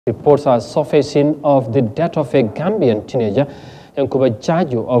Reports are surfacing of the death of a Gambian teenager,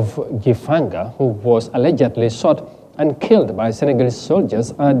 Yahya of Gifanga, who was allegedly shot and killed by Senegalese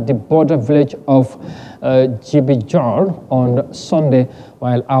soldiers at the border village of Djibijor on Sunday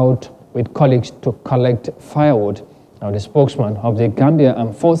while out with colleagues to collect firewood. Now, the spokesman of the Gambia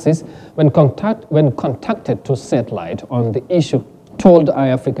Armed Forces, when contacted to shed light on the issue, told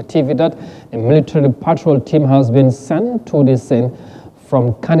Eyeafrica TV that a military patrol team has been sent to the scene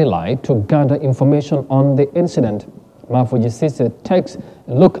from Kanilai to gather information on the incident. Mafuji Sise takes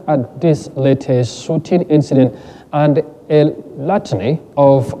a look at this latest shooting incident and a litany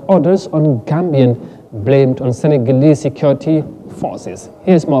of others on Gambian blamed on Senegalese security forces.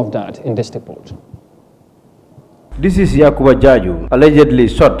 Here's more of that in this report. This is Yahya Jammeh, allegedly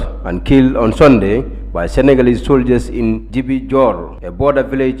shot and killed on Sunday by Senegalese soldiers in Djibijor, a border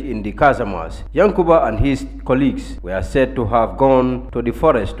village in the Casamance. Yankuba and his colleagues were said to have gone to the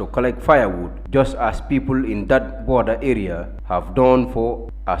forest to collect firewood, just as people in that border area have done for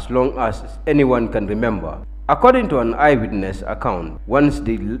as long as anyone can remember. According to an eyewitness account, once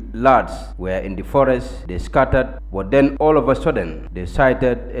the lads were in the forest, they scattered, but then all of a sudden, they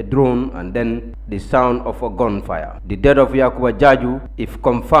sighted a drone and then the sound of a gunfire. The death of Yahya Jammeh, if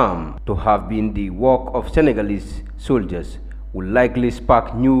confirmed to have been the work of Senegalese soldiers, will likely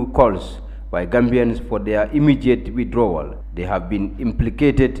spark new calls by Gambians for their immediate withdrawal. They have been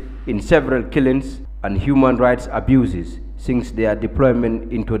implicated in several killings and human rights abuses since their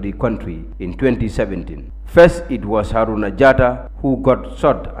deployment into the country in 2017. First, it was Haruna Jatta who got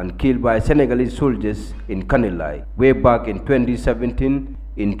shot and killed by Senegalese soldiers in Kanilai way back in 2017.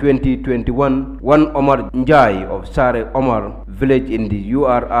 In 2021, one Omar Njai of Sare Omar village in the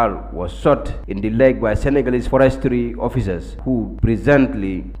URR was shot in the leg by Senegalese forestry officers who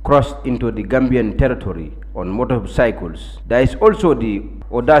presently crossed into the Gambian territory on motorcycles. There is also the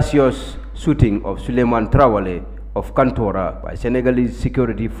audacious shooting of Suleiman Traoré of Kantora by Senegalese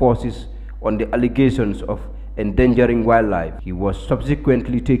security forces on the allegations of endangering wildlife. He was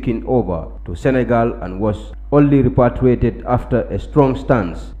subsequently taken over to Senegal and was only repatriated after a strong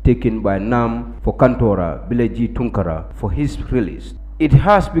stance taken by NAM for Kantora, Bileji Tunkara, for his release. It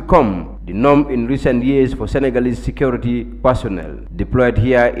has become the norm in recent years for Senegalese security personnel deployed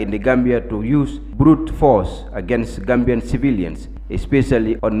here in the Gambia to use brute force against Gambian civilians,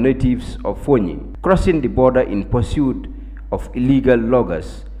 especially on natives of Fonyi. Crossing the border in pursuit of illegal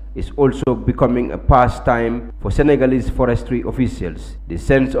loggers is also becoming a pastime for Senegalese forestry officials. The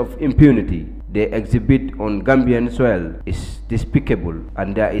sense of impunity they exhibit on Gambian soil is despicable,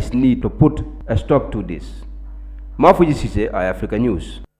 and there is need to put a stop to this. Mafuji Sise, Eyeafrica News.